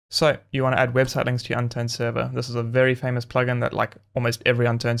So you want to add website links to your Unturned server. This is a very famous plugin that like almost every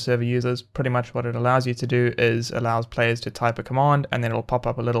Unturned server uses. Pretty much what it allows you to do is allows players to type a command and then it'll pop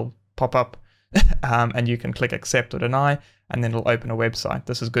up a little pop-up and you can click accept or deny and then it'll open a website.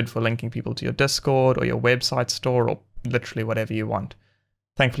 This is good for linking people to your Discord or your website store or literally whatever you want.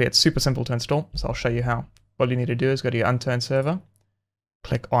 Thankfully, it's super simple to install, so I'll show you how. All you need to do is go to your Unturned server,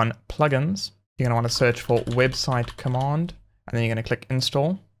 click on plugins. You're going to want to search for website command and then you're going to click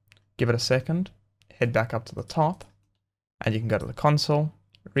install. Give it a second, head back up to the top, and you can go to the console,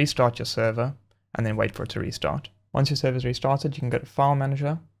 restart your server, and then wait for it to restart. Once your server's restarted, you can go to File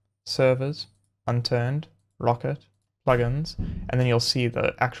Manager, Servers, Unturned, Rocket, Plugins, and then you'll see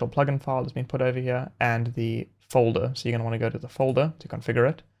the actual plugin file has been put over here, and the folder. So you're going to want to go to the folder to configure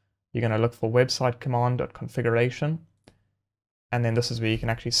it. You're going to look for website command.configuration, and then this is where you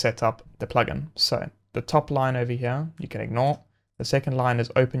can actually set up the plugin. So the top line over here, you can ignore. The second line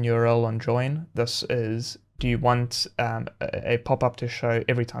is open URL on join. This is, do you want a pop-up to show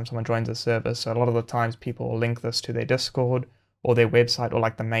every time someone joins a server? So a lot of the times people will link this to their Discord or their website or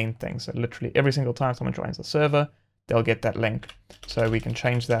like the main thing. So literally every single time someone joins the server, they'll get that link. So we can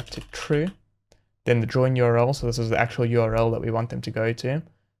change that to true. Then the join URL, so this is the actual URL that we want them to go to.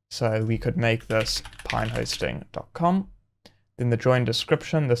 So we could make this pinehosting.com. Then the join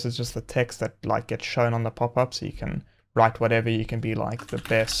description, this is just the text that like gets shown on the pop-up, so you can write whatever. You can be like the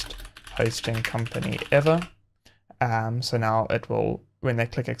best hosting company ever. So now it will, when they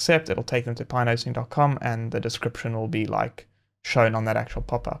click accept, it'll take them to pinehosting.com and the description will be like shown on that actual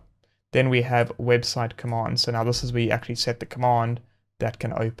pop-up. Then we have website command. So now this is where you actually set the command that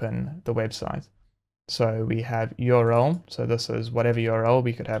can open the website. So we have URL. So this is whatever URL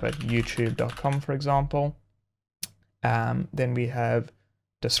we could have at youtube.com, for example. Then we have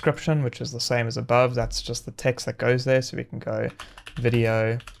description, which is the same as above. That's just the text that goes there. So we can go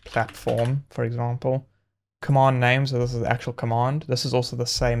video platform, for example. Command name, so this is the actual command. This is also the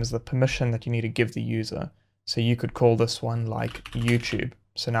same as the permission that you need to give the user. So you could call this one like YouTube.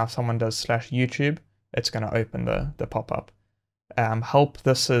 So now if someone does /YouTube, it's going to open the pop-up. Help,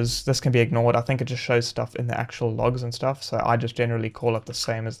 this can be ignored. I think it just shows stuff in the actual logs and stuff. So I just generally call it the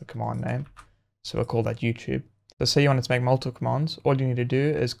same as the command name. So we'll call that YouTube. So say you wanted to make multiple commands, all you need to do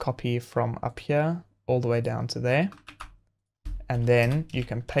is copy from up here all the way down to there. And then you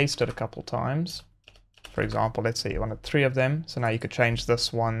can paste it a couple times. For example, let's say you wanted 3 of them. So now you could change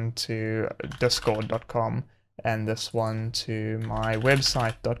this one to discord.com and this one to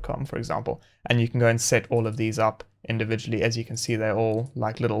mywebsite.com, for example. And you can go and set all of these up individually. As you can see, they're all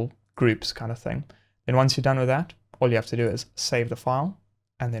like little groups kind of thing. Then once you're done with that, all you have to do is save the file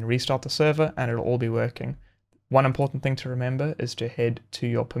and then restart the server and it'll all be working. One important thing to remember is to head to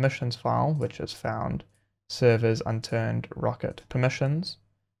your permissions file, which is found servers, unturned, rocket, permissions,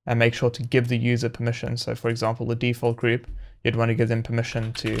 and make sure to give the user permission. So for example, the default group, you'd want to give them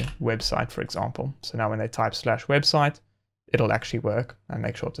permission to website, for example. So now when they type /website, it'll actually work, and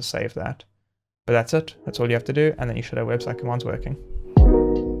make sure to save that. But that's it. That's all you have to do. And then you should have website commands working.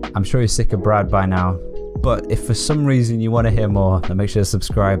 I'm sure you're sick of Brad by now. But if for some reason you want to hear more, then make sure to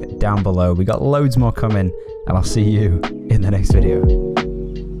subscribe down below. We got loads more coming, and I'll see you in the next video.